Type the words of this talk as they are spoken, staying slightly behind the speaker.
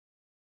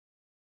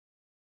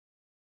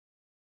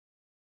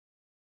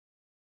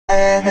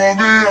I'm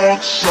on the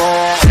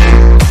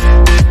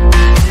outside.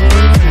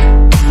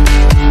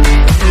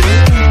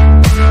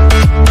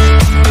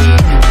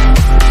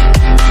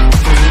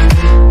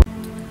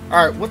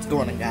 Alright, what's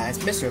going on, guys?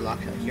 Mr.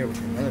 Lockshot here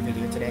with another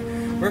video today.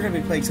 We're gonna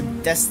be playing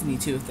some Destiny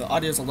 2. The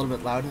audio's a little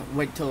bit loud.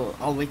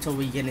 I'll wait till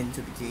we get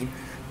into the game.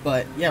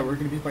 But yeah, we're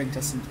gonna be playing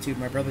Destiny 2.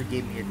 My brother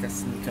gave me a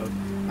Destiny code.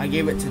 I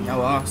gave it to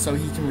Noah so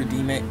he can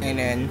redeem it, and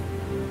then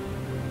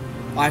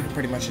I can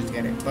pretty much just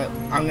get it. But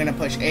I'm gonna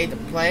push A to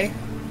play.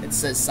 It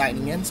says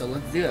signing in, so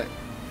let's do it.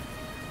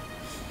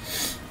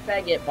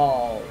 Faggot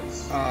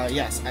balls.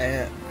 Yes,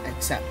 I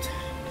accept.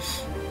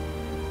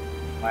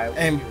 Why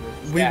And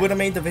we would have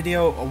made the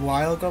video a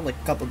while ago, like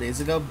a couple days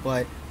ago,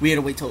 but we had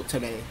to wait till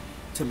today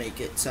to make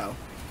it, so.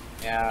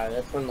 Yeah,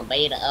 that's when the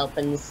beta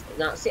opens.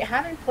 Now, see, I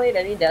haven't played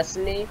any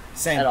Destiny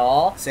Same. at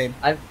all. Same.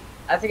 I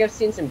think I've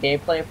seen some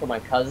gameplay from my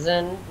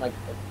cousin, like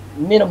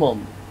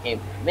minimum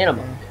gameplay,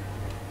 minimum.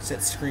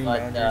 Set screen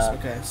But, boundaries.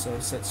 Okay, so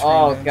set screen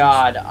Oh boundaries.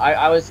 God, I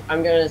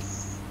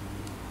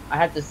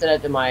have to set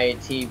it to my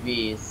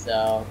TV,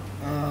 so.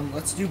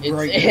 Let's do It's,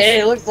 brightness.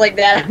 it looks like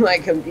that on my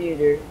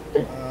computer.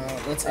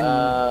 Let's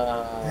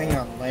Hang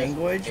on,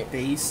 language,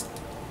 base,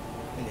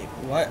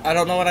 what? I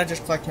don't know what I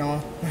just clicked,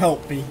 Noah.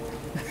 Help me.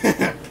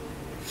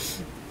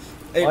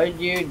 What'd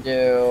you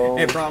do?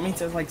 It brought me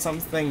to like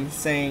something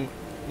saying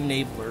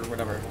enable or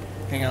whatever.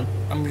 Hang on,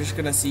 I'm just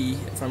gonna see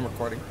if I'm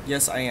recording.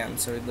 Yes, I am,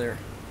 so there.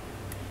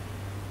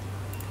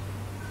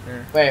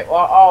 There. Wait,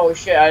 well, oh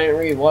shit, I didn't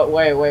read. What?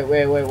 Wait,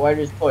 why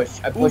just push?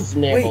 I pushed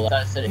enable. Wait,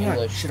 I said hang on.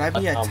 English. Should I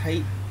be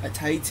a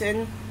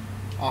Titan,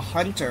 a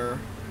Hunter,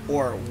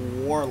 or a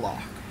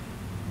Warlock?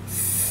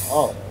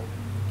 Oh.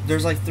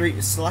 There's like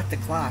three. Select a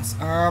class.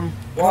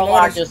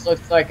 Warlock just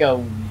looks like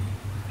a.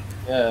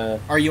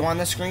 Are you on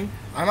the screen?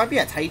 I might be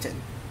a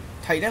Titan.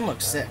 Titan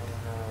looks sick.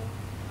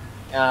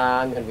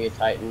 I'm gonna be a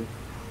Titan.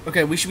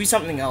 Okay, we should be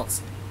something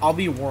else. I'll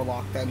be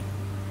Warlock then.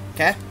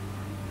 Okay?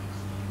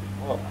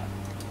 Oh.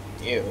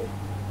 Ew.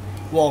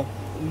 Well,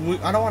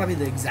 I don't want to be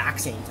the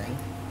exact same thing.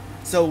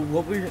 So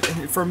what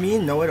for me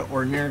and Noah to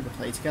ordinary to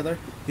play together,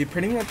 we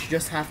pretty much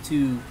just have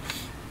to.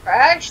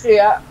 Actually,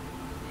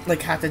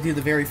 Like, have to do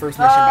the very first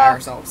mission by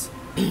ourselves.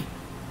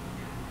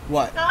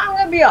 What? no, I'm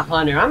gonna be a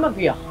hunter. I'm gonna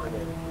be a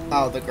hunter.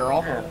 Oh, the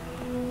girl?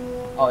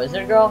 Oh, is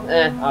it a girl?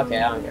 Okay, I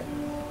don't care.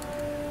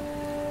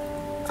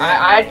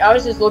 I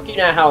was just looking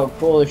at how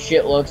cool the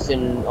shit looks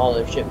and all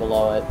the shit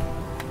below it.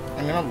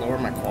 I'm gonna lower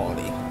my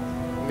quality.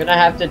 I'm gonna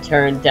have to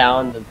turn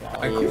down the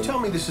volume. Could you tell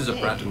me this is a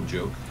random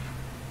joke?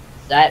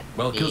 That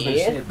Well, it kills me to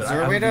say it, but Is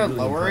there I a way to haven't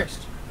been really lower it?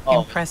 impressed. Oh,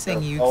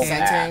 Impressing you oh,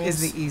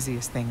 settings. is the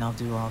easiest thing I'll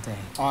do all day.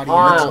 Audio.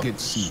 Oh, get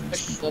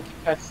scenes, people.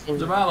 cutscene.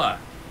 Zavala,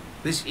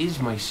 this is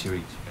my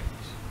series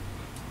phase.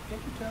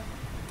 Can't you tell?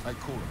 I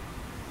call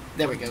it.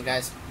 There we go,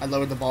 guys. I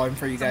lowered the volume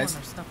for you guys.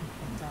 Someone or something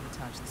can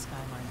sabotage the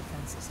Skyline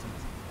defense systems.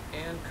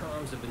 And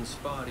comms have been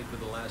spotty for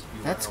the last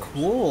few That's hours.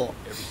 cool.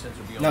 Every sense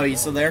will be on No, the you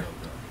still wall, there?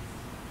 though.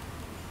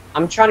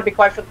 I'm trying to be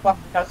quiet for the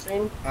fucking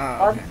cutscene.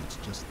 Okay. It's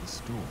just the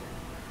store.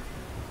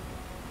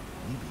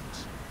 Maybe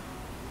it's...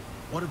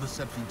 What do the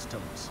set feeds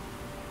tell us?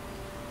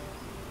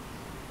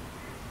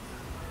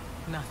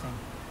 Nothing.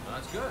 Well,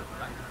 that's good,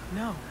 right?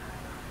 No.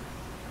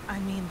 I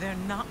mean, they're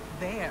not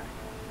there.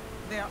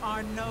 There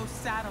are no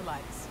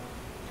satellites.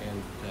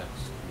 And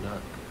that's not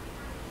good.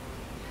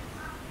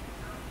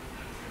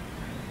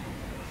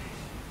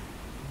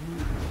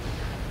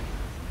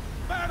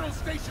 Battle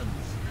stations!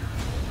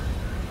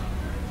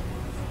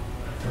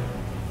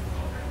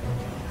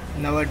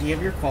 Noah, do you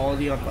have your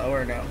quality on low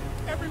or no?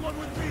 Everyone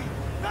with me!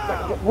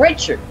 Now!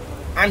 Richard,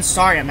 I'm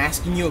sorry, I'm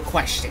asking you a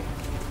question.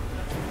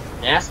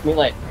 ask me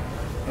later.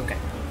 Okay.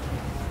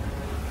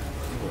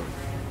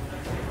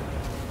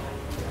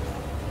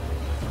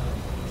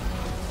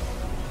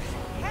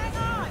 Hang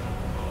on!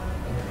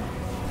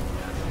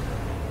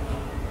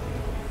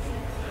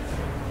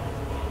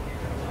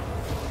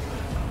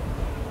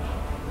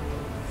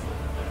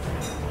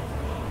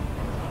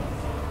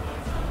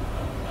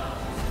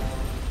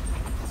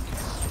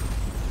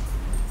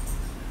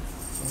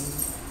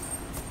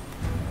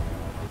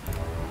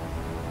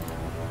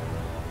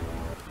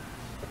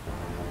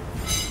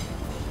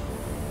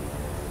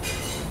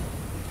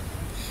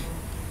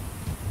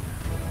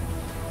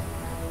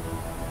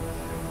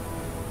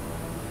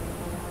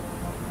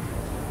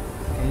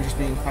 I'm just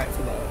being quiet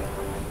for the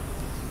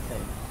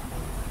thing.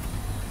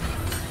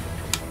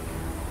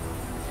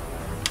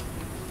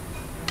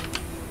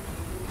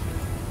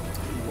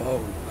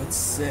 Whoa, that's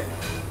sick.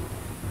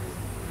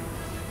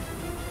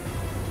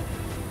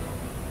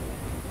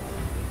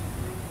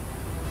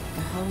 What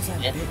the hell is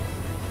that Yeah. big?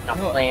 Not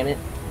No. playing it.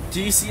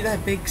 Do you see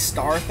that big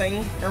star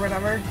thing or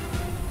whatever?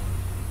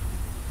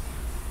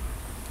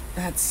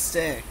 That's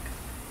sick.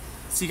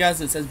 See,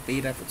 guys, it says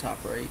beta at the top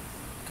right.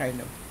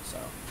 Kind of, so.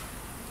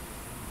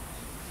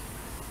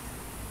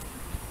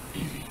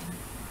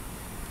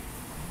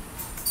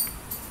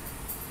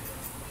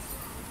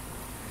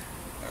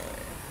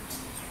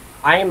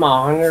 I am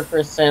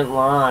 100%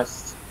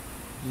 lost.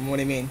 What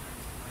do you mean?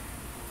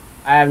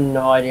 I have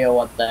no idea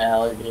what the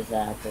hell just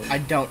happened. I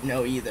don't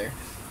know either.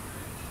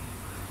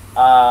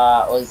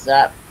 Was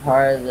that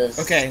part of the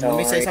Okay, story? let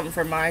me say something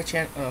for my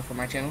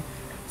channel.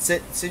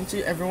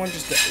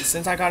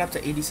 Since I got up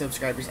to 80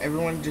 subscribers,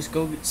 everyone just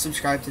go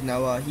subscribe to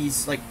Noah.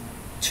 He's like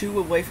 2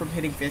 away from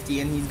hitting 50,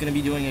 and he's gonna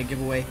be doing a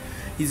giveaway.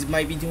 He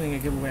might be doing a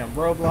giveaway on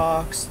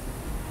Roblox.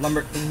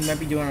 He might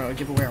be doing a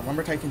giveaway on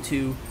Lumber Tycoon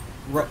 2,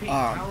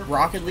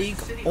 Rocket League,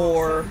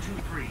 or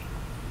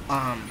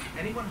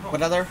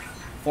what other?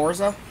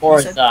 Forza?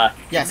 Forza.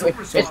 Yes.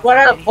 It's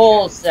what the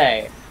polls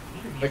say.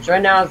 Which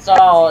right now it's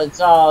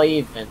all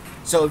even.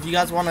 So if you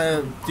guys want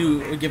to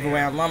do a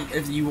giveaway on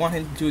if you want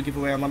him to do a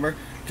giveaway on Lumber,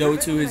 go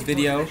to his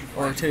video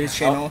or to his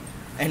channel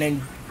and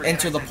then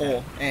enter the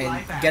poll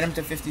and get him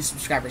to 50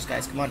 subscribers,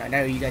 guys. Come on, I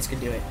know you guys can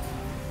do it.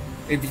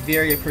 It'd be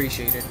very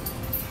appreciated.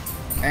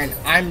 And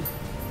I'm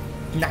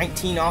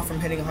 19 off from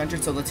hitting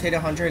 100, so let's hit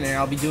 100, and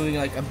I'll be doing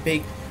like a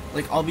big,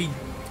 I'll be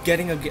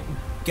gathering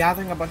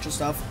a bunch of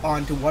stuff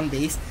onto one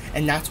base,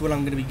 and that's what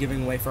I'm gonna be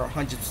giving away for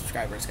 100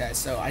 subscribers, guys.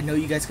 So I know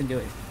you guys can do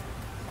it.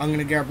 I'm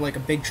gonna grab like a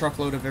big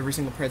truckload of every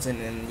single present,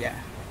 and yeah.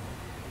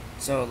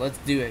 So let's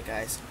do it,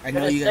 guys. I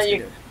know you guys can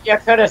do it. You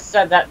could have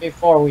said that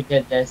before we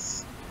did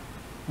this.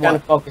 Kind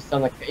of What? focused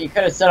on the. You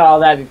could have said all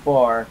that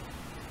before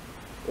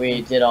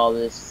we did all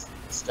this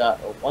stuff.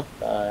 What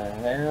the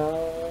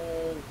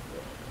hell?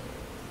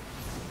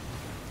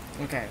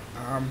 Okay.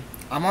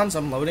 I'm on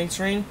some loading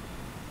screen.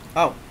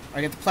 Oh,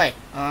 I get to play.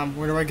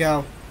 Where do I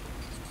go?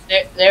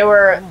 They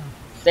were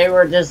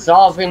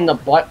dissolving the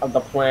butt of the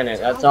planet.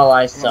 That's all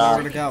I saw.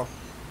 Where to go?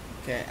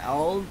 Okay,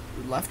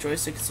 left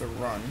joystick is a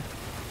run.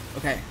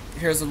 Okay,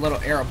 here's a little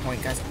arrow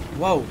point, guys.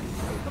 Whoa.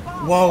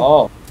 Whoa.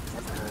 Oh.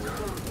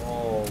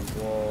 Whoa,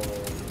 whoa.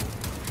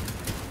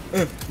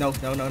 No.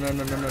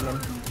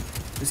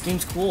 This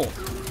game's cool.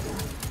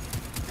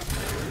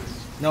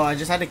 No, I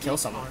just had to kill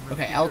someone.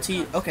 Okay,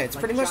 LT. Okay, it's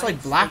pretty much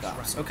like Black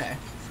Ops. Okay.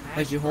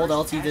 Like you hold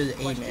LT to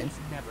aim in.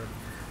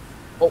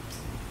 Oh.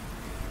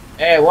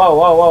 Hey,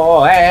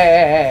 whoa.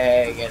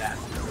 Hey, get out.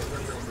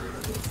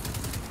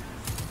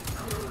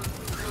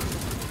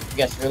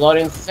 Guess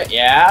reloading.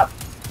 Yeah.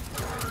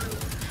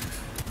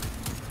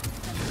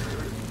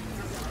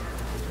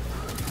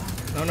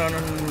 No.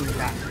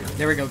 Got it.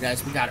 There we go,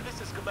 guys. We got it.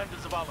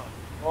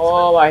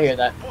 Oh, I hear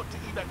that.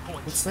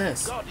 What's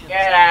this?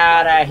 Get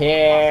out of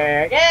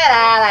here. Get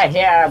out of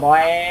here,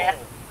 boy.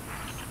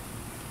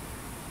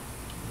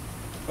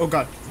 Oh,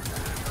 God.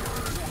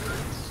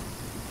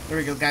 There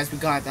we go, guys. We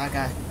got that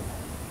guy.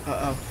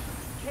 Uh-oh.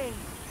 Hey,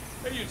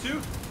 you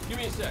two. Give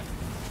me a sec.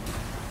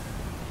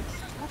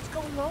 What's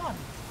going on?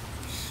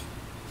 This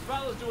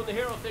fella's doing the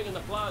hero thing in the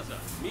plaza.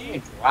 Me?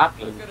 It's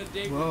dropping. I've got a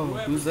date Whoa, with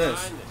whoever's who's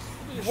this? behind this.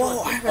 It'll be a Whoa,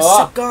 short I have date. a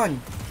sick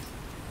gun.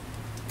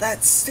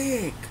 That's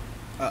sick.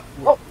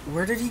 Oh.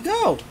 Where did he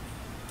go?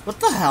 What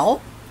the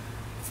hell?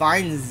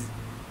 Finds.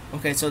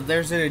 Okay, so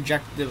there's an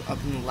objective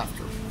up in the left,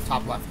 or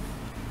top left.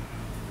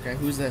 Okay,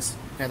 who's this?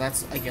 Okay,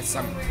 that's, I guess,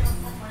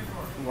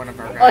 one of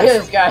our Oh,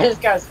 guys. this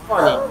guy's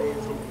funny.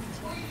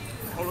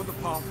 Follow the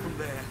path from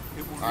there.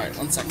 It will Alright, lead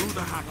one you second. through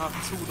the hangar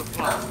to the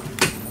plaza.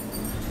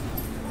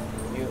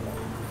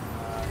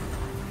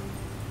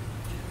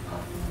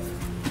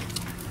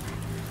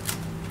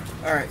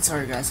 Alright,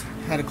 sorry guys.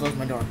 Had to close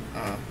my door.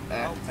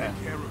 I'll take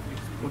care of you.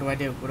 What do I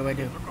do?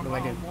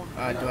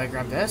 Do I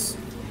grab this?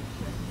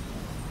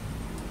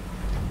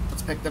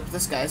 Let's pick up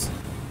this, guys.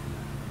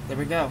 There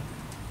we go.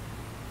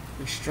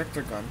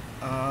 Restrictor gun.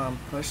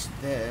 Push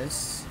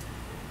this.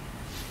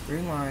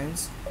 3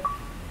 lines.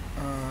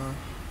 I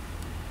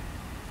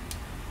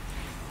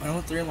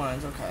want 3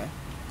 lines, okay.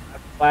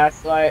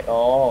 Flashlight.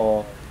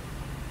 Oh.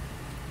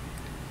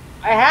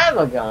 I have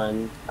a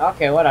gun.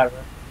 Okay,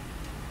 whatever.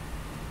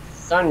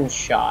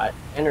 Sunshot.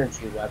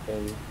 Energy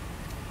weapon.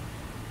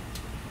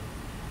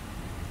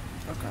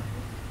 Okay.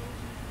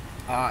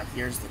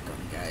 Here's the gun,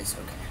 guys.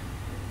 Okay.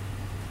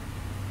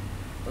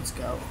 Let's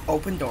go.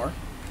 Open door.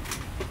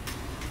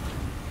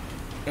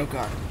 Oh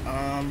god.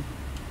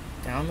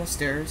 Down the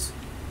stairs.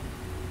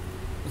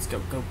 Let's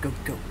go. Go.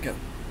 If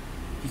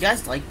you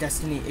guys like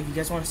Destiny, if you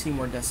guys want to see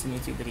more Destiny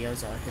 2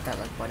 videos, hit that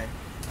like button.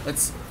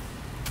 Let's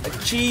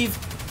achieve,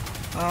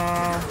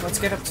 let's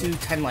get up to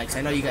 10 likes.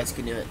 I know you guys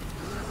can do it.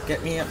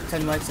 Get me up to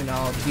 10 likes and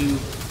I'll do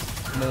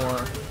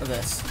more of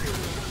this.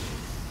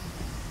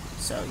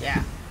 So,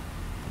 yeah.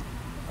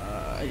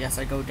 I guess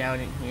I go down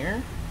in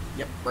here.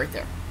 Yep, right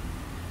there.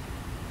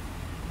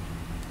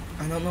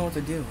 I don't know what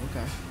to do.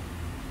 Okay.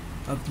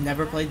 I've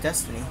never played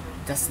Destiny.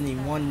 Destiny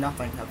 1,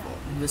 nothing.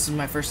 This is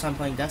my first time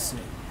playing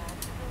Destiny.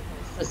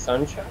 The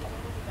sunshot?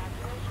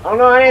 I don't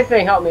know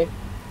anything, help me.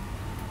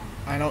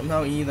 I don't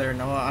know either,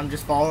 Noah. I'm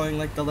just following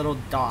like the little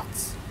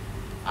dots.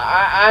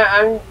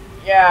 I'm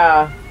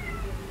yeah.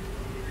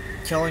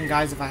 Killing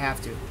guys if I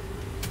have to.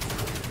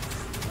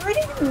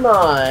 Pretty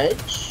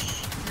much.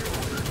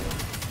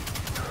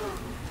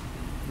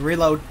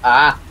 Reload.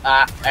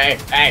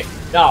 Hey,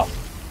 no.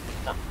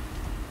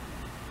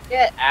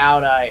 Get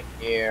out of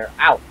here.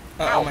 Ow.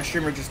 Uh-oh, my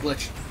streamer just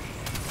glitched.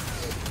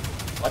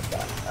 What the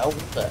hell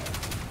was that?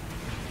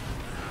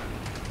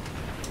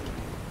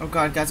 Oh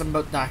god, guys, I'm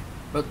about to die.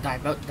 About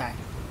to die.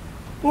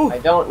 Ooh. I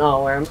don't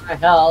know where my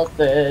health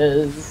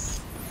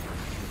is.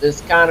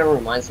 This kind of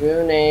reminds me of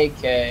an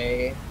AK.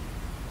 I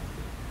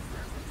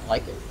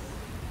like it.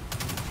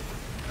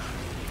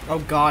 Oh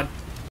god.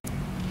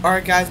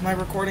 Alright guys, my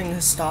recording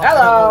has stopped. Hello.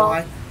 I don't know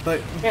why.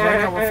 But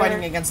right now we're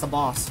fighting against the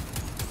boss.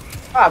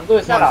 Ah, blew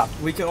his head off.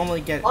 We can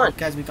only get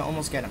guys, we can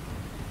almost get him.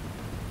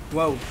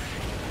 Whoa.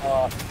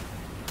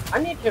 I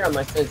need to turn on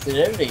my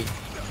sensitivity.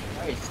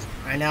 Christ.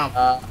 I know.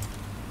 How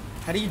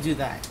do you do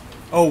that?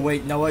 Oh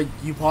wait, Noah,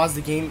 you pause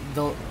the game,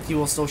 he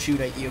will still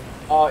shoot at you.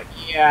 Oh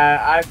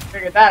yeah, I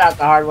figured that out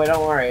the hard way,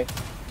 don't worry.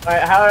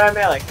 Alright, how did I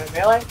melee? Can I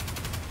melee?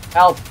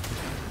 Help.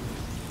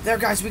 There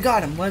guys, we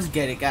got him. Let's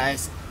get it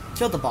guys.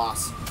 Kill the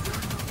boss.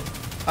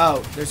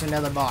 Oh, there's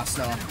another boss,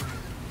 Noah.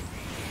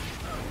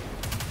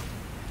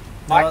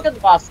 Oh, I killed the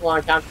boss a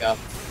long time ago.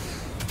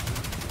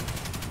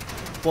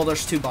 Well,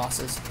 there's two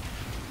bosses.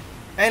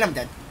 And I'm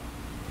dead.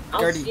 I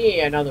don't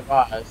see another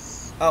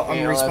boss. Oh,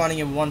 I'm respawning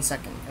in 1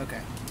 second.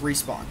 Okay,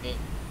 respawn.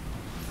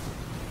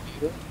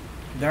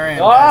 There I am,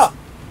 guys.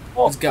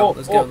 Let's go,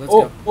 let's go, let's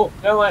go. Oh,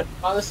 never mind.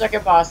 Found the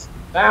second boss.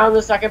 Found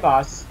the second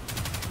boss.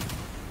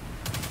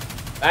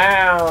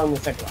 Found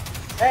the second boss.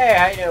 Hey,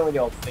 how you doing with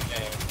your old big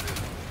game?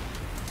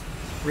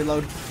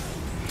 Reload.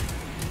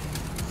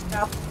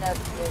 Stop that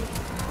thing.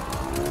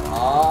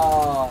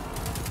 Oh.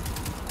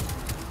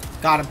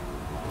 Got him.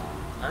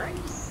 I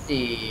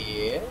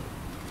see.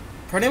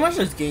 Pretty much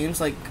this game's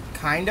like,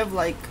 kind of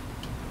like,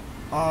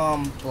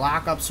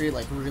 Black Ops 3,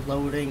 like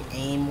reloading,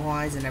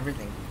 aim-wise, and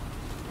everything.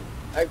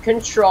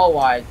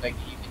 Control-wise, like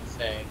you can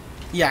say.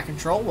 Yeah,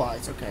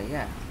 control-wise, okay,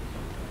 yeah.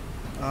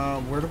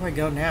 Where do I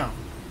go now?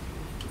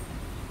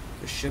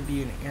 There should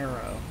be an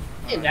arrow.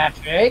 Ain't that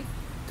big?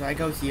 Do I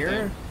go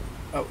here?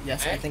 Oh,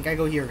 yes, I think I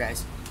go here,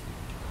 guys.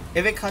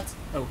 If it cuts...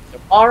 Oh.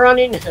 All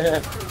running.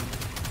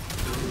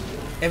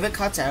 If it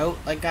cuts out,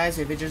 like, guys,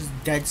 if it just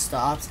dead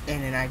stops,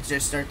 and then I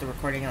just start the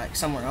recording, like,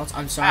 somewhere else,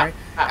 I'm sorry.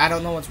 I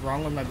don't know what's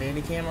wrong with my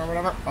Bandicam or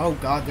whatever. Oh,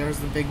 God, there's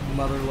the big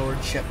Mother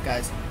Lord ship,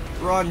 guys.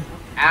 Run.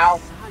 Ow.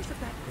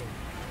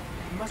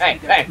 Hey,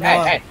 hey,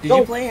 Noah, hey, hey. Did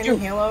you play any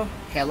Halo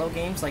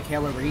games, like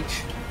Halo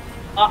Reach?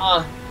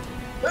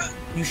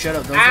 You should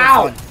have. Those were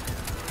fun.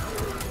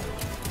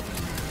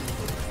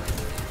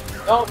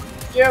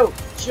 Don't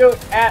shoot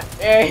at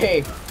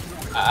me.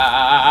 Come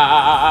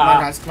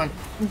on, guys, come on.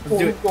 Let's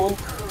do it.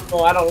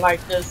 Oh, I don't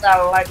like this. I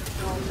don't like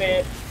doing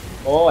it.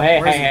 Oh,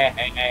 hey,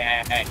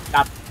 hey.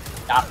 Stop.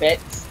 Stop it.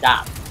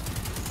 Stop.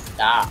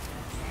 Stop.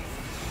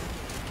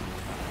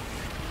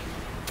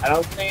 I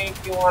don't think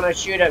you want to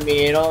shoot at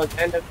me. It'll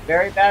end up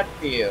very bad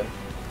for you.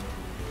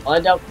 I'll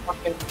end up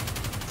fucking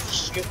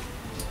shoot.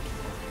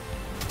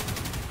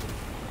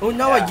 Oh,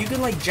 Noah, you can,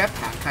 like,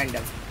 jetpack, kind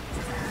of.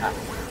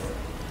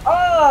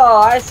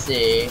 Oh, I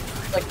see.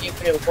 It's like you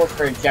can go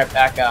for a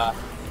jetpack, no.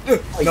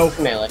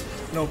 Melee.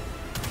 No.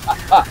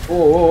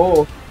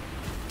 Ooh.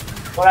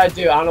 What'd I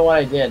do? I don't know what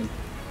I did.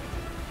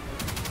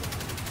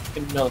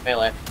 Couldn't know the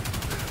melee.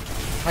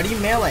 How do you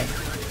melee?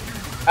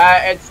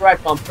 It's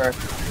right bumper.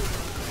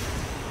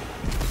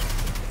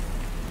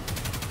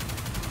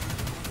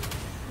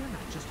 We're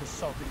not just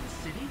assaulting the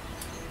city.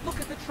 Look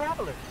at the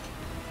traveler.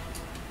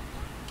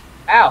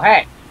 Ow,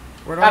 hey.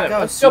 Where do I go?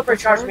 What's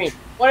supercharge mean?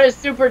 What does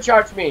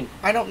supercharge mean?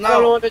 I don't know. I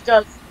don't know what it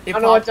does. I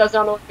don't know what it does. I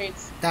don't know what it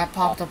means. That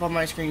popped up on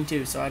my screen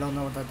too, so I don't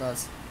know what that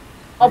does.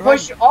 Oh,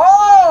 push.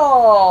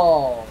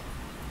 Oh!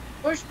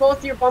 Push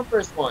both your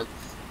bumpers once.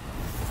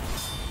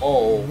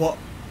 Oh. What?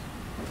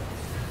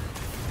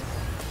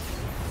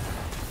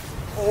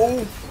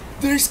 Oh,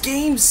 this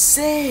game's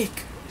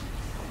sick.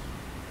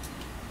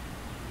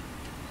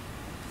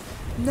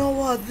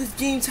 Noah, this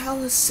game's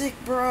hella sick,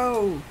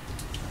 bro.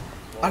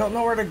 I don't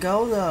know where to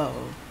go though.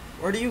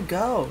 Where do you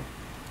go?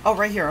 Oh,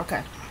 right here.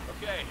 Okay.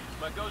 Okay,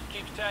 my ghost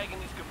keeps tagging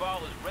these cabal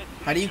as red.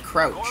 How do you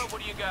crouch? Cora,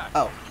 what do you got?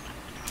 Oh,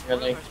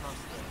 Really?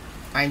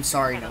 I'm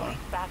sorry, Noah.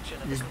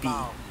 Just B.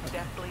 Okay.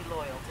 Deathly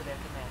loyal to their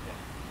commander.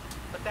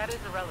 But that is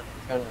irrelevant.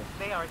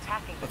 They are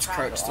attacking the Let's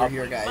traveler. crouch through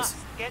here, We guys. must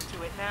get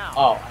to it now.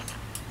 Oh.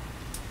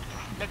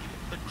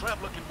 The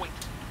traveler can wait.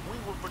 We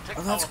will protect.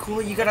 Oh, that's our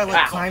cool. You people. gotta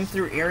like climb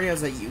through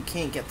areas that you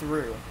can't get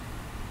through.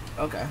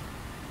 Okay.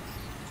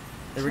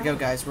 There we go,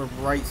 guys. We're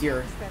right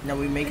here. Now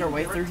we make our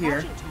way through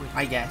here.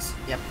 I guess.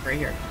 Yep, right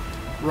here.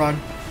 Run.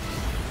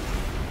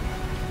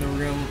 The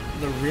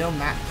real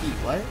map key.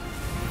 What?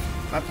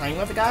 Am I playing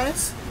with the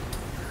guys?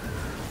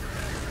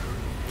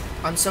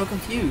 I'm so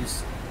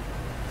confused.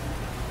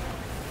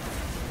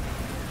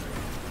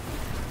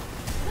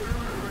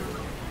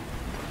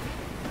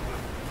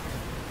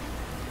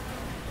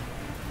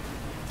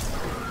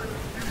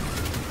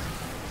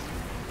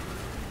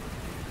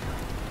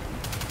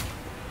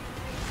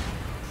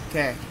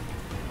 Okay.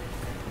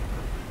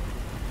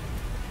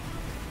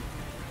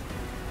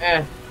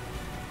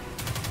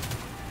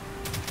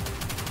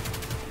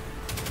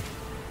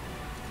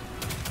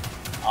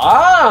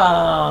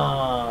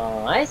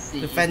 Oh, I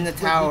see. Defend the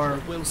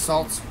tower.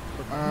 Assaults.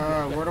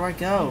 Where do I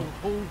go?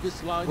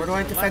 Where do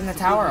I defend the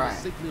tower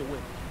at?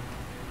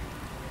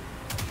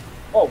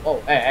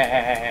 Oh,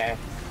 hey.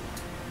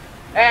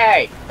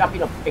 Hey, stop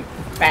being a big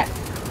fat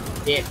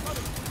Dip.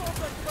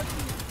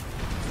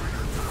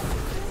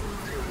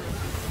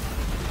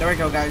 There we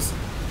go, guys.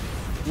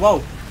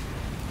 Whoa.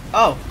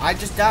 Oh, I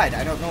just died.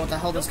 I don't know what the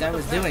hell this guy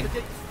was doing.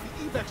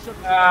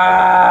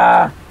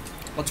 Ah!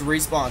 Let's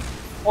respawn.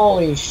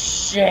 Holy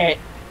shit.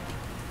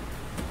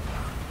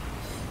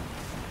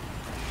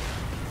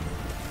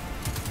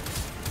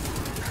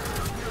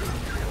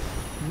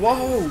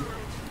 Whoa.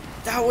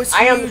 That was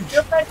I am huge.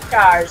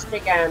 supercharged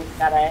again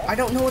today. I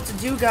don't know what to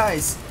do,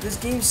 guys. This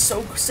game's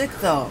so sick,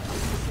 though.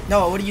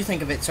 Noah, what do you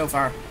think of it so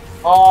far?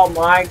 Oh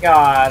my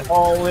god.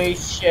 Holy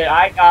shit.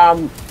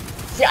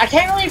 See, I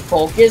can't really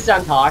focus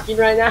on talking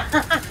right now.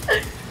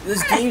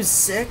 This game's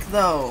sick,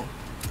 though.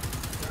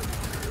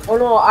 Oh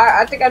no,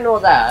 I think I know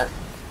that.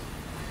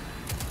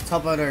 Let's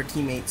help out our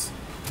teammates.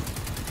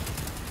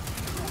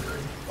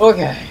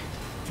 Okay.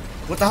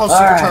 What the hell,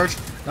 Alright.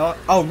 supercharge? No.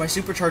 Oh, my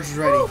supercharge is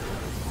ready.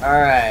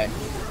 Alright.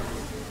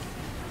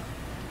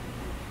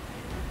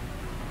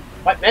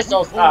 What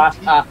missiles?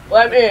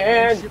 Let me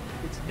in!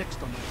 It's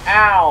next on my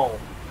Ow!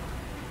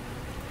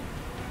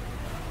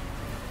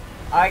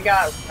 I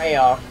got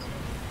railed.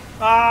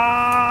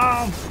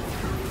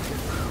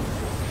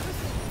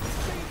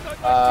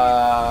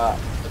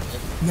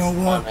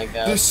 Noah, my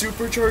God. the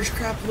supercharged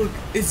crap look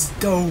is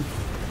dope.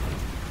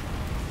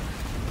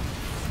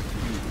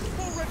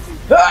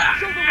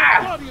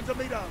 guardians are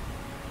made of.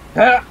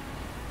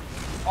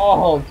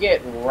 Oh,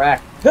 get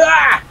wrecked. Get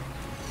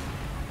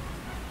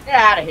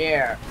out of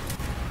here.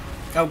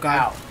 Oh god,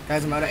 Ow.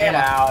 guys, I'm out of Get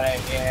ammo. out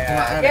of here. I'm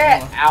out of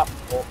Get ammo. out.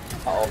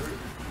 Oh.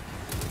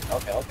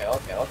 Okay.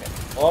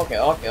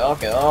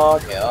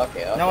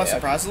 Noah,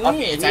 surprisingly, Okay,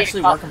 it's you need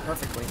actually to working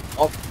perfectly.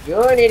 Oh,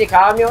 you need to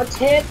calm your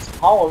tits.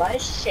 Holy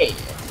shit.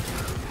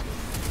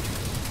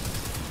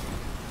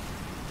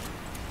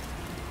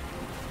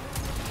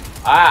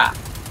 Ah.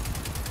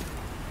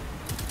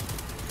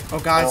 Oh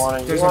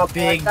guys, You there's wanna a big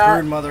play that?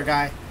 brood mother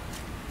guy.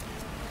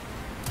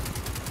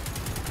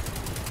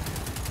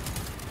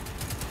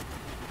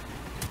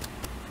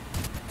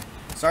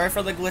 Sorry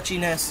for the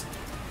glitchiness.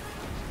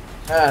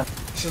 There's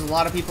just a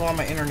lot of people on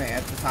my internet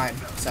at the time,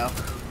 so.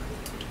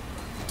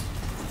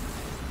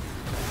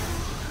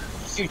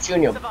 Shoot you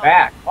in your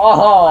back.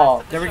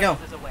 Oh. There we go.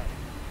 Away.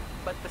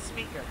 But the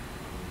speaker,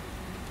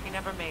 he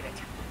never made it.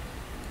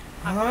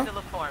 I'm Huh? going to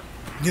look for him.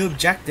 New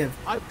objective.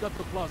 I've got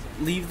the plaza.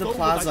 Leave the Go with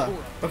plaza.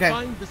 Ikora. Okay.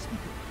 Find the speaker.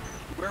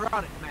 We're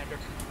on it, Commander.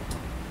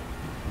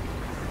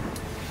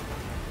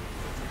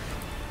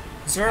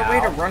 Is there a way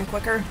to run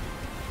quicker?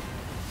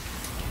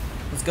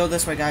 Let's go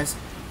this way, guys.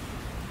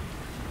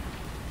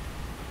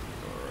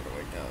 Where do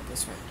I go?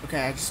 This way.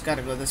 Okay, I just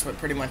gotta go this way,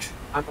 pretty much.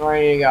 I'm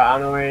ready to go.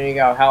 I'm ready to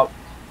go. Help.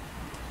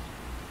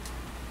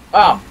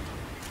 Oh.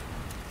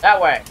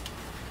 That way.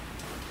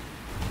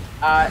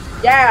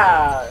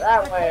 Yeah,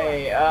 that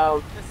way.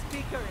 The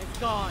speaker is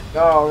gone.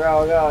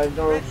 Go.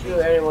 Don't shoot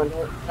anyone.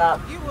 Don't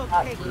stop. You will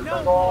Stop. take Keep no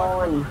on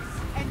more going. from us,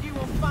 and you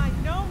will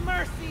find no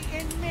mercy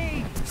in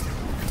me.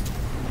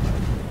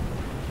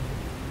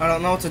 I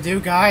don't know what to do,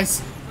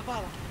 guys.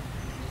 Zavala,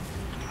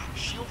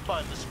 She'll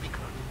find the speaker.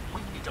 We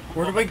need to move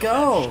Where do on we the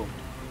command go? ship.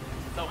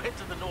 Now head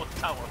to the North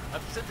Tower.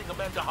 I'm sending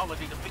Amanda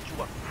Holiday to pick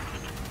you up.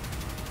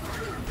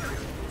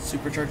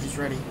 Supercharge is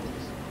ready.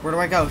 Where do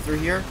I go? Through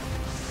here?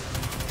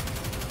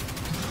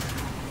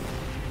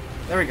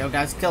 There we go,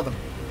 guys. Killed them.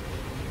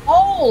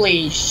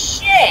 Holy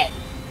shit!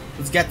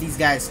 Let's get these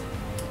guys.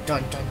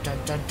 Dun.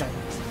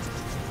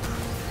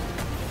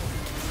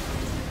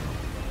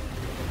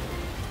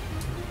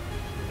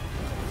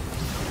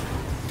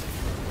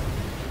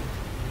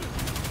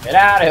 Get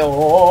out of here!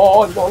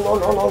 Oh,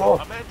 no!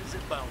 Amanda's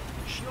inbound.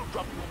 She'll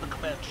drop you on the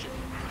command ship.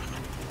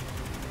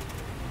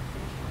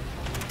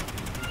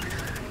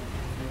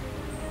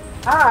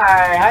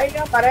 Hi, how you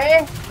doing,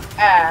 buddy?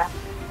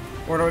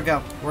 Where do we go?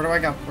 Where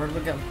do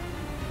we go?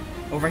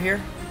 Over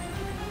here?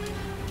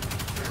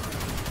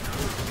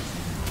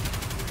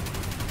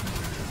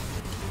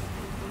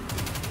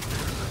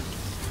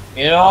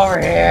 Get over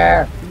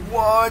here!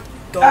 What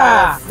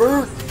the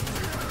frick?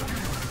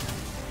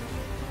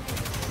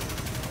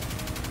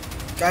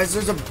 Guys,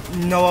 there's a...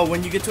 Noah,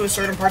 when you get to a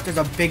certain part, there's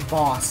a big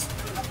boss.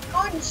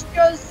 Punch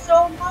does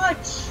so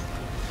much!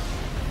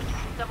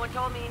 Someone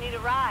told me you need a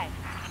ride.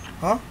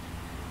 Huh?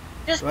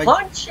 Just Like-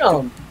 punch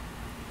him!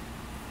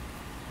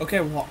 Okay,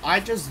 well, I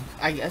guess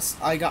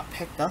I got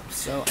picked up,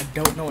 so I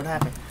don't know what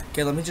happened.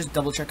 Okay, let me just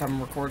double check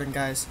I'm recording,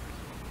 guys.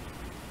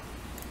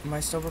 Am I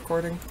still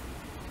recording?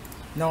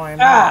 No, I am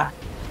not.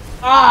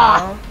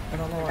 Ah! I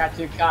don't know I why. got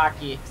too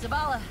cocky.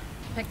 Zavala,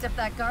 picked up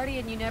that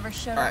guardian you never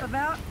showed Alright. up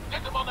about?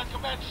 Get them on that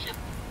command ship.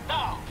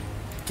 Now!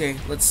 Okay,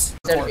 let's...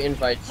 Send record.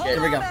 invite shit.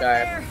 Here we go.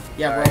 Sorry.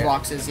 Yeah, Sorry.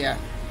 Roblox is, yeah.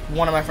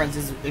 One of my friends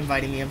is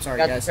inviting me, I'm sorry,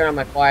 Got to guys. turn on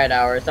my quiet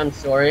hours. I'm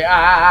sorry. Hey,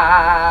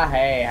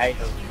 how you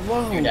doing?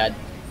 Whoa. You're dead.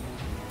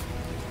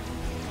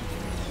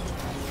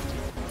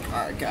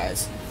 Alright,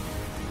 guys.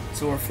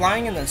 So we're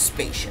flying in the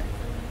spaceship.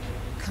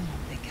 Come on,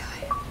 big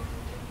guy.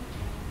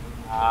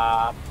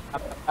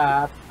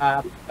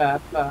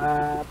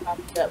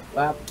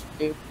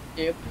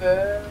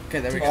 Okay,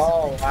 there we go.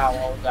 Oh, wow,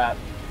 what was that?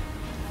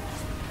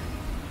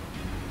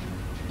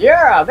 You're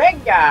a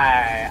big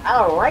guy. I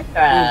don't like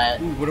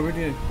that. Ooh, what are we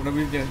doing? What are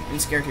we doing? I'm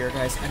scared here,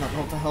 guys. I don't know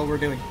what the hell we're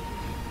doing.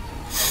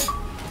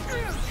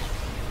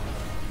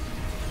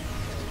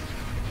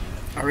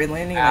 Are we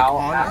landing like Ow,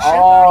 on ow. the ship?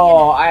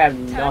 Oh, I have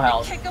no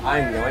health.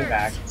 I'm going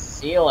back.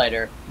 See you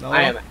later. Noah?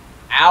 I am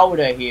out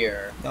of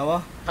here.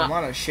 Noah, I'm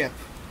on a ship.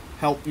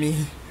 Help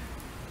me.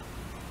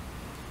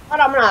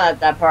 But I'm not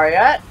at that part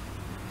yet.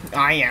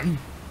 I am.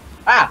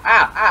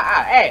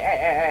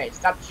 Hey,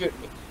 stop shooting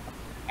me,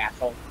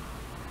 asshole.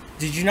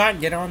 Did you not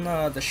get on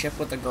the ship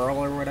with the girl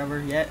or whatever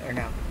yet, or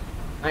no?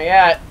 Not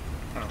yet.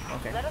 Oh,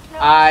 okay. Let us know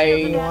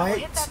if you ever What?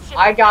 hit that ship.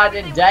 I got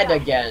Everything it dead we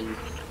got. again.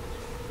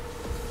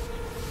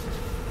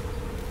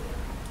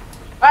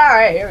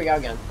 Alright, here we go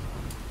again.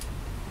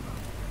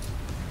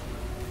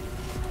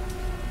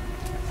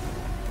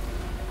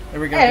 There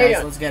we go, Hey,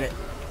 guys. Let's get it.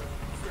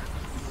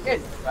 Get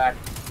back.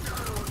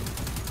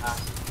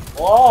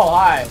 Oh,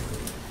 hi.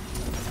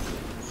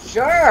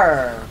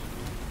 Sure.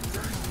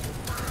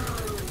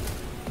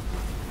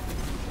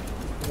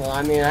 Well,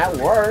 I mean, that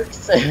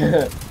works.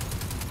 That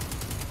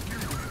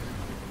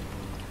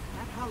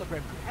hologram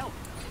could help.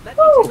 Let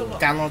me take a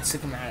look. Download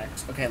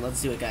cinematics. Okay,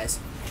 let's do it, guys.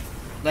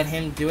 Let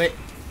him do it.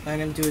 Let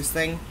him do his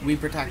thing. We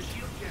protect.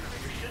 Shield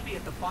generator should be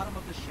at the bottom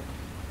of the ship.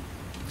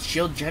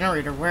 Shield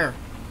generator, where?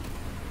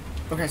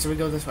 Okay, so we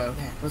go this way.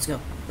 Okay, let's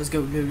go. Let's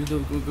go.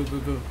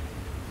 Go.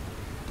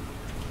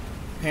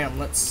 Pam,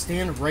 let's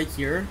stand right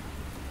here.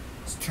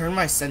 Let's turn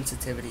my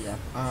sensitivity up.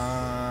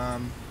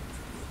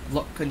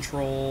 Look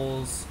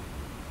controls.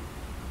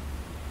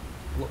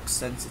 Look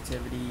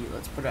sensitivity.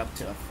 Let's put it up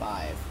to a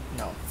 5.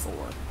 No, 4.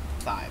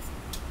 5.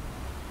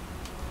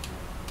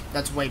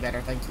 That's way better,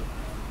 thank you.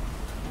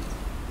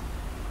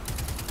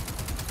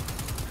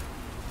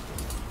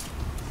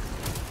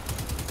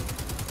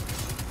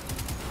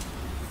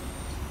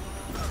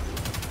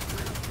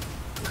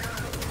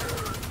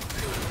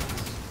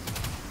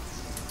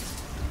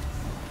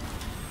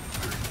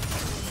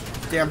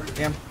 Damn.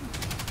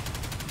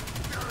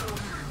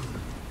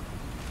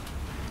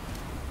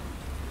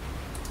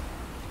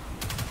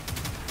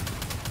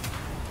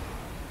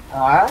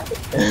 Alright.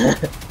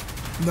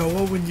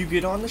 Noah, when you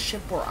get on the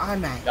ship where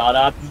I'm at. Shut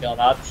up.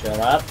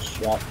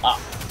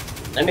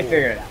 Let me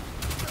figure it out.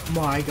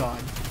 My god.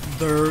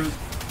 There's...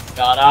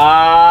 Shut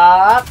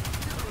up.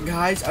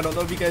 Guys, I don't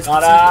know if you guys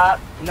Shut can up.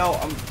 see... No,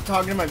 I'm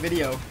talking to my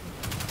video.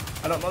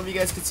 I don't know if you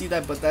guys can see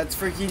that, but that's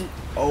freaking...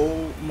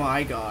 Oh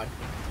my god.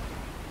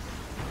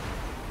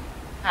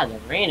 God, the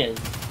rain is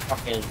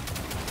fucking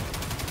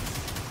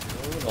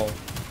brutal.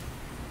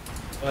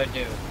 What do I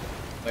do?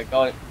 Wait, go.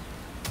 What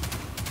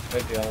do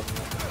I do?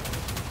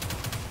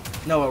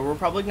 Noah, we're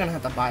probably gonna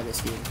have to buy this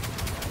game.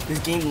 This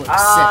game looks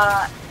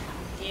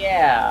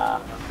Yeah.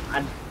 I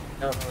don't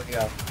know where to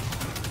go.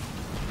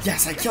 sick.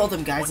 Yes, I killed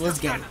him, guys. Let's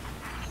get it.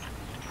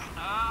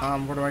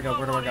 Where do I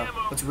go?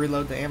 Let's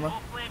reload the ammo.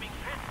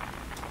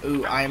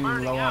 Ooh, I'm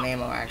low on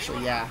ammo,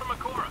 actually, yeah.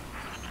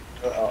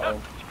 Uh-oh.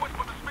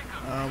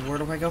 Where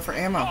do I go for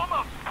ammo?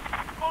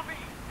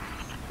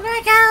 Where do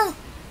I go?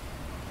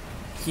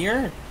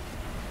 Here?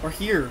 Or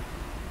here?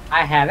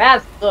 I have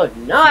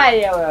absolutely no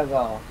idea where to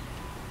go.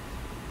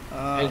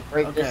 Just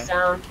break okay. this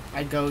down.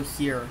 I go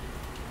here.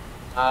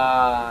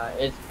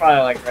 It's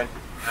probably like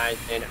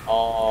recognizing.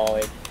 Oh,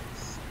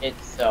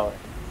 it's so.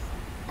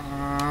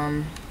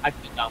 I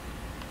could not.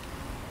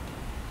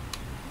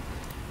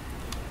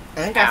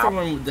 I think Ow. after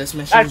when this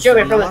mission Stop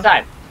shooting from the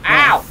side.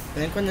 Ow! I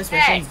think when this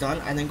mission's done,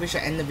 I think we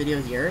should end the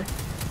video here,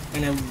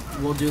 and then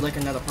we'll do like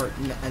another part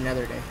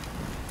another day.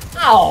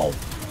 Ow!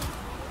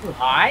 Too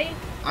high?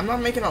 I'm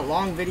not making a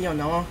long video,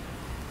 Noah.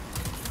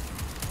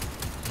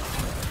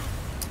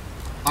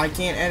 I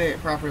can't edit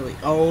it properly.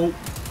 Oh,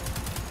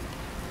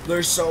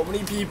 there's so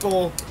many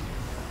people.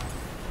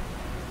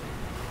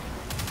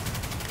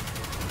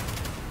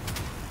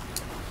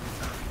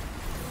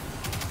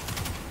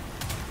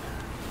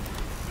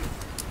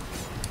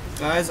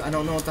 Guys, I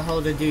don't know what the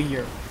hell to do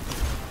here.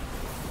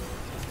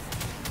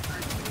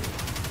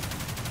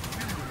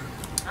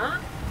 Huh?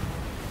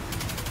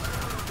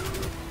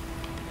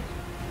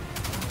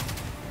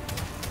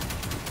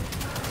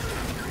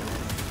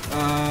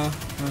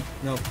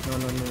 No.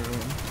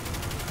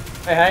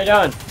 Hey, how you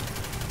doing?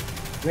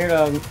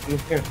 I'm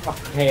here to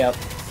fucking pay up.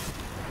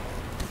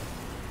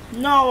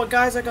 No,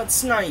 guys, I got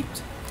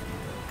sniped.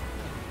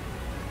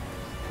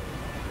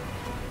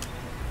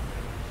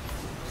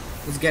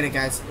 Let's get it,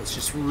 guys. Let's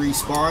just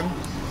respawn.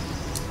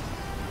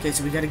 Okay,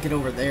 so we gotta get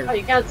over there. Oh,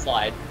 you can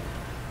slide.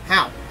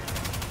 How?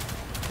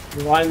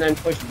 You want and then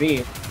push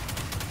B.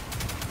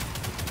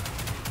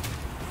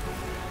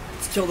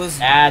 Let's kill this.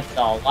 That's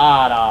a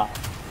lot of.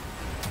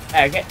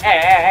 Hey,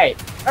 hey!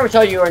 I ever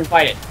told you were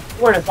invited?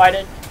 You weren't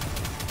invited.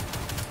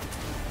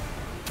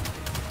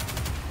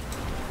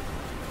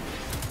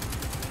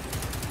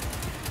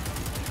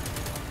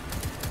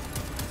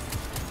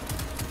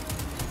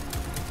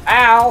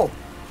 Ow!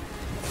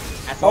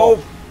 Asshole.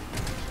 Oh.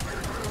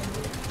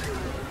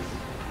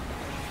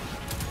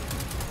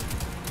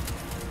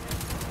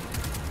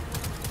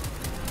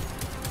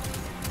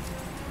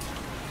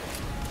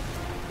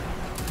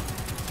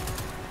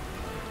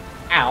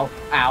 Ow,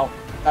 ow.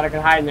 Thought I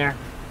could hide in there.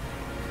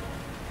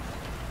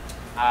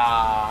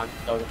 Ah, I'm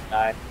so gonna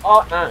die.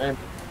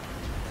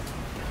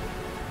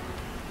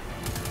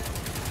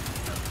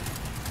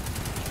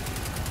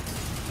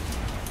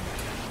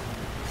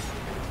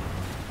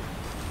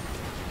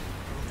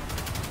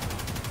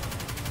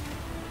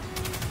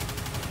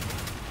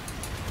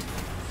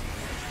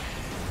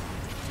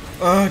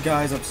 Oh,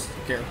 guys, I'm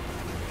scared.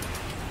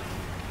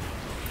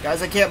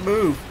 Guys, I can't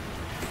move.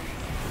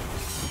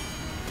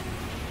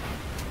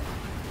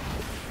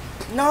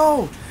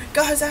 No!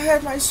 Guys, I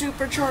had my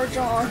supercharge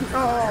on.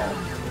 No!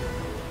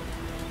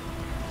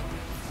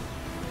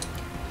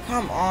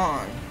 Come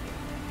on.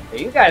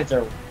 You guys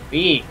are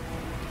weak.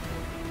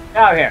 Get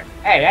out here.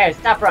 Hey, hey,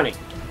 stop running.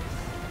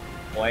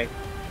 Boy.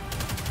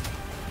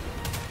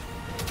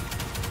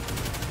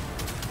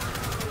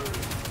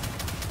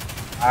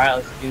 Alright,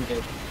 let's do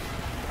this.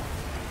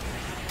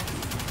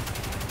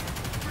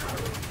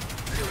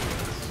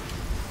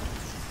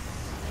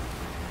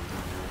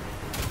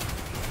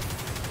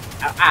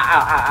 Ow, ow,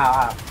 ow, ow, ow,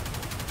 ow.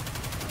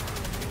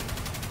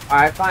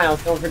 Alright, fine, I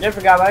was going for a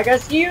different guy, but I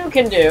guess you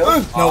can do.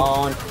 No.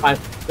 Oh, fine.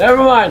 Never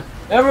mind,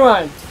 never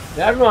mind,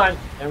 never mind,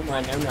 never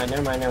mind, never mind,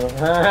 never mind, never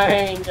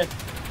mind.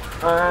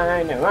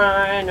 Never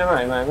mind,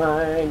 never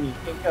mind, you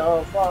can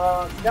go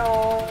fuck,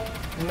 no.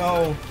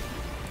 No.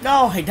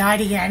 No, I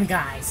died again,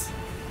 guys.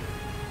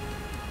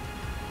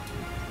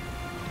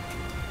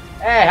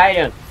 Hey, how you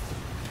doing?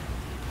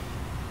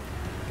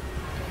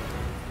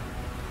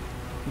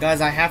 Guys,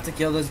 I have to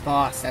kill this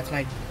boss. That's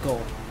my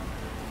goal.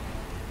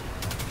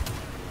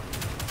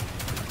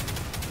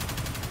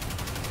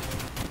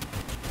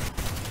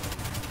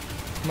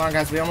 Come on,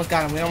 guys. We almost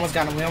got him. We almost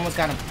got him. We almost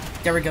got him.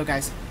 There we go,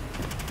 guys.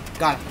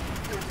 Got him.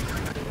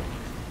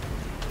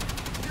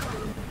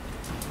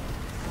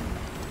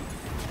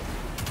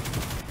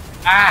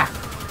 Ah!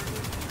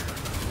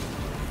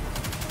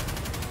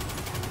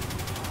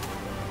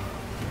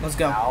 Let's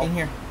go. Ow. In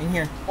here. In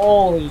here.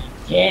 Holy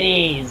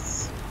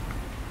titties!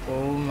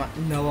 Oh my.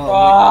 No.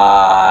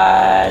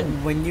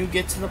 Run! When you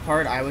get to the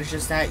part I was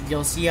just at,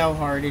 you'll see how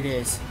hard it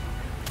is.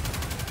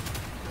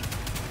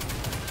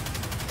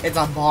 It's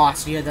a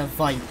boss. You have to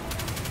fight.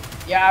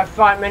 Yeah, I've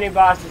fought many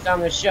bosses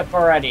on the ship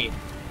already.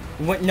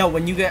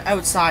 When you get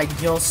outside,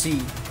 you'll see.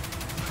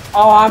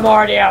 Oh, I'm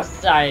already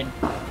outside.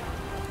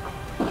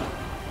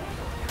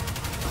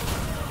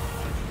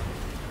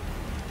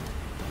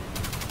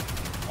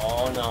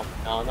 Oh no.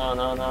 No, no,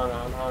 no, no,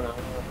 no, no, no.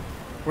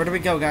 Where do we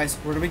go, guys?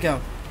 Where do we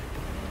go?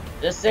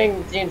 This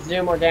thing seems to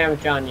do more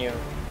damage on you.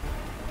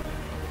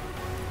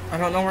 I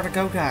don't know where to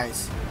go,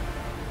 guys.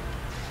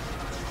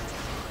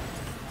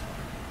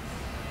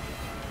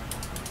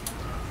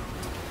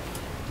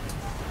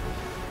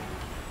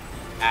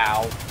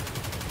 Ow.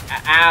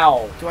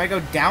 Ow. Do I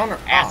go down or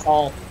up?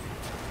 Asshole.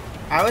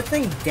 I would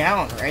think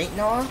down, right,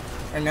 Noah?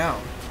 Or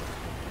no?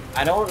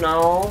 I don't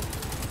know.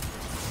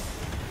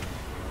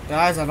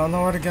 Guys, I don't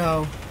know where to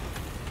go.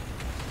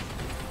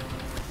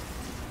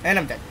 And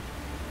I'm dead.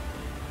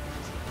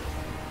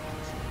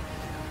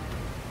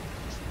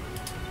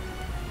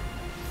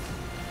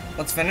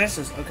 Let's finish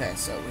this. Okay,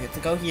 so we have to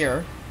go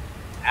here.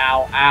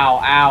 Ow, ow,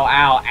 ow,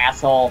 ow,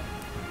 asshole.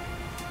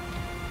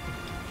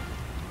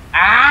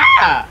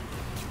 Ah!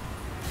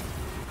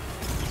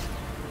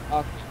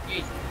 Okay,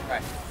 Jesus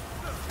Christ.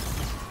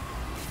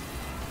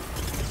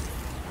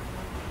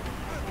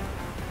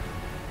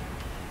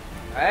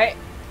 Alright.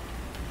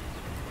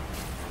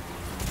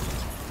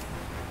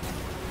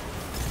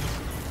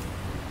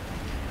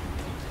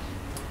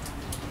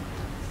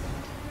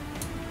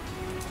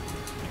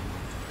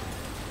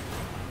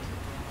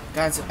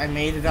 Guys, I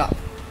made it up.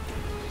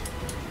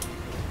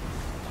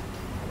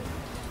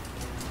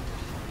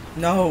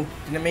 No,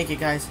 didn't make it,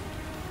 guys.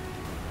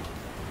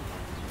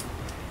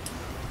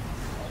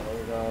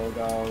 Go, go,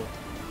 go.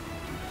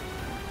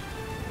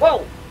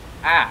 Whoa!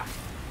 Ah.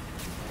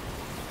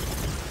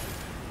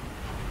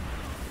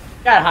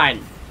 Got hide.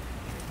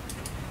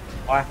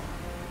 What?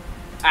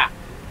 Ah.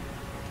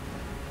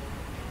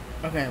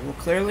 Okay, well,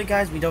 clearly,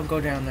 guys, we don't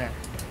go down there.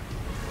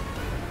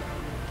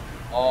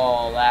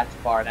 Oh, that's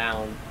far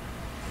down.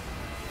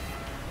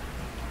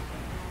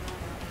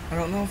 I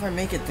don't know if I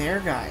make it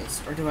there,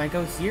 guys. Or do I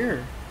go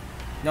here?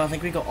 No, I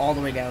think we go all the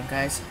way down,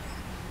 guys.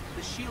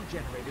 The shield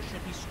generator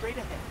should be straight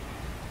ahead.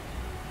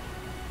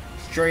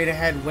 Straight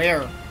ahead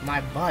where?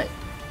 My butt.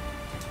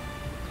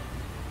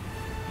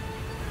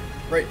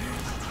 Right.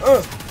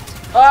 Ugh.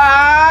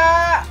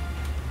 Ah!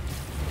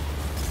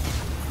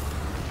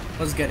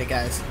 Let's get it,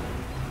 guys.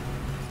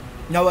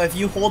 No, if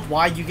you hold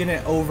Y, you get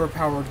an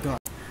overpowered gun.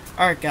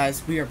 Alright,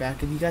 guys, we are back.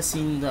 Have you guys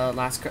seen the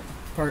last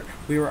part?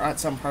 We were at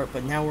some part,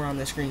 but now we're on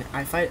the screen.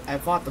 I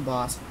fought the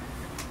boss,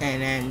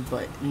 and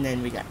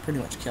then we got pretty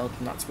much killed.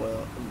 Not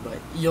spoiled, but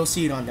you'll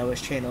see it on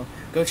Noah's channel.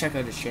 Go check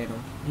out his channel.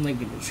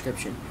 Link in the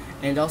description.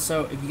 And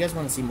also, if you guys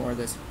want to see more of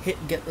this,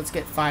 let's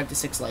get 5 to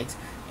 6 likes,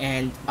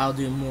 and I'll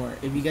do more.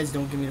 If you guys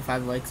don't give me the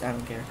 5 likes, I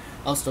don't care.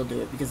 I'll still do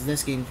it because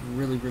this game's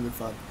really, really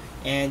fun.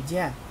 And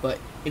yeah, but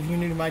if you're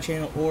new to my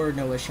channel or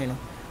Noah's channel,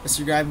 a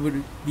subscribe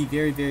would be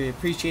very, very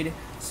appreciated.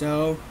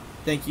 So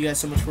Thank you guys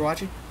so much for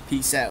watching.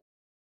 Peace out.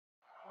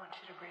 I want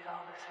you to breathe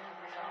all this in,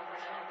 breathe all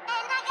this in.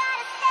 And I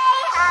gotta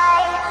stay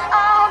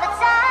high.